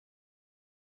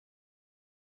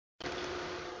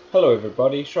Hello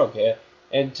everybody, Shrog here,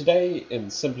 and today in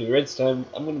Simply Redstone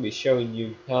I'm going to be showing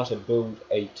you how to build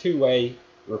a two-way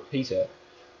repeater.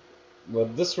 Well,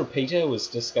 this repeater was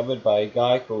discovered by a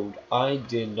guy called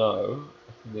IdeNoH,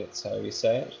 I think that's how you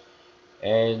say it,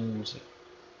 and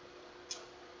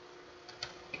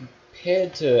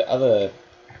compared to other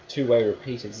two-way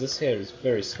repeaters, this here is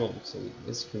very small. So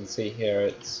as you can see here,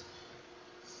 it's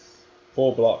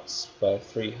 4 blocks by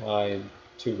 3 high and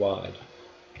 2 wide.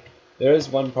 There is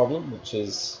one problem, which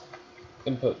is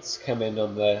inputs come in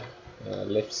on the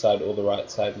left side or the right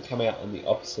side and come out on the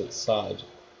opposite side,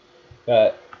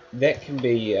 but that can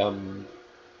be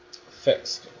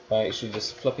fixed by actually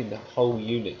just flipping the whole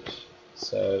unit.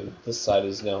 So this side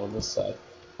is now on this side.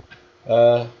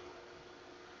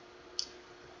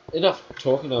 Enough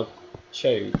talking, I'll show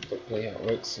you quickly how it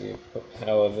works. So you put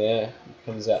power there, it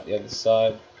comes out the other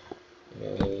side,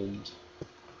 and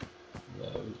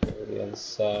go to the other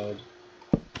side,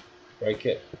 break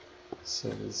it. So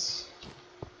there's,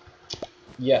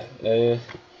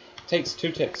 takes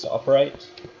 2 ticks to operate,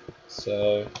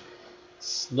 so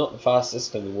it's not the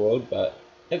fastest in the world, but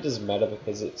it doesn't matter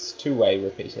because it's two-way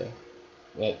repeater.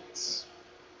 It's,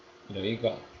 you've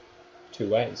got 2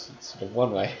 ways instead of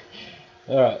 1 way.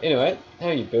 Alright, anyway, how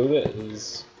you build it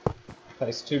is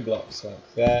place 2 blocks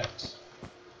like that,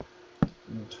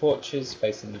 and torches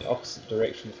facing the opposite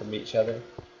direction from each other,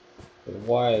 with a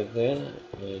wire there,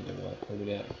 and a wire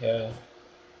coming out here.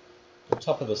 On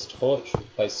top of this torch, we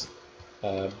place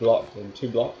a block and 2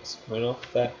 blocks coming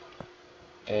off that,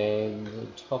 and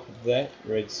on top of that,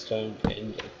 redstone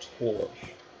and a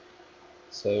torch.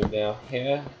 So now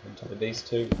here, on top of these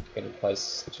 2, we're going to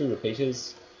place 2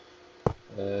 repeaters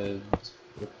and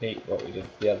repeat what we did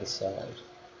for the other side.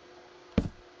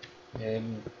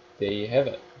 And there you have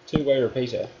it, two-way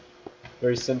repeater.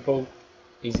 Very simple,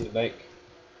 easy to make,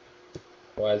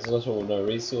 requires little or no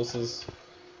resources,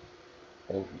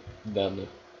 or none if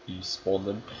you spawn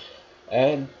them.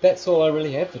 And that's all I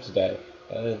really have for today.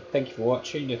 Thank you for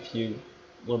watching. If you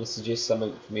want to suggest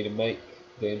something for me to make,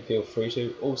 then feel free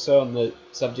to. Also, on the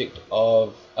subject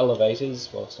of elevators,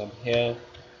 whilst I'm here,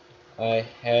 I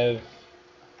have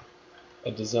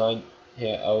a design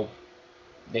here.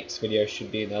 Next video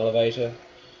should be an elevator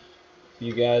for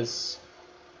you guys.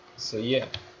 So yeah,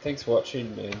 thanks for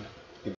watching, and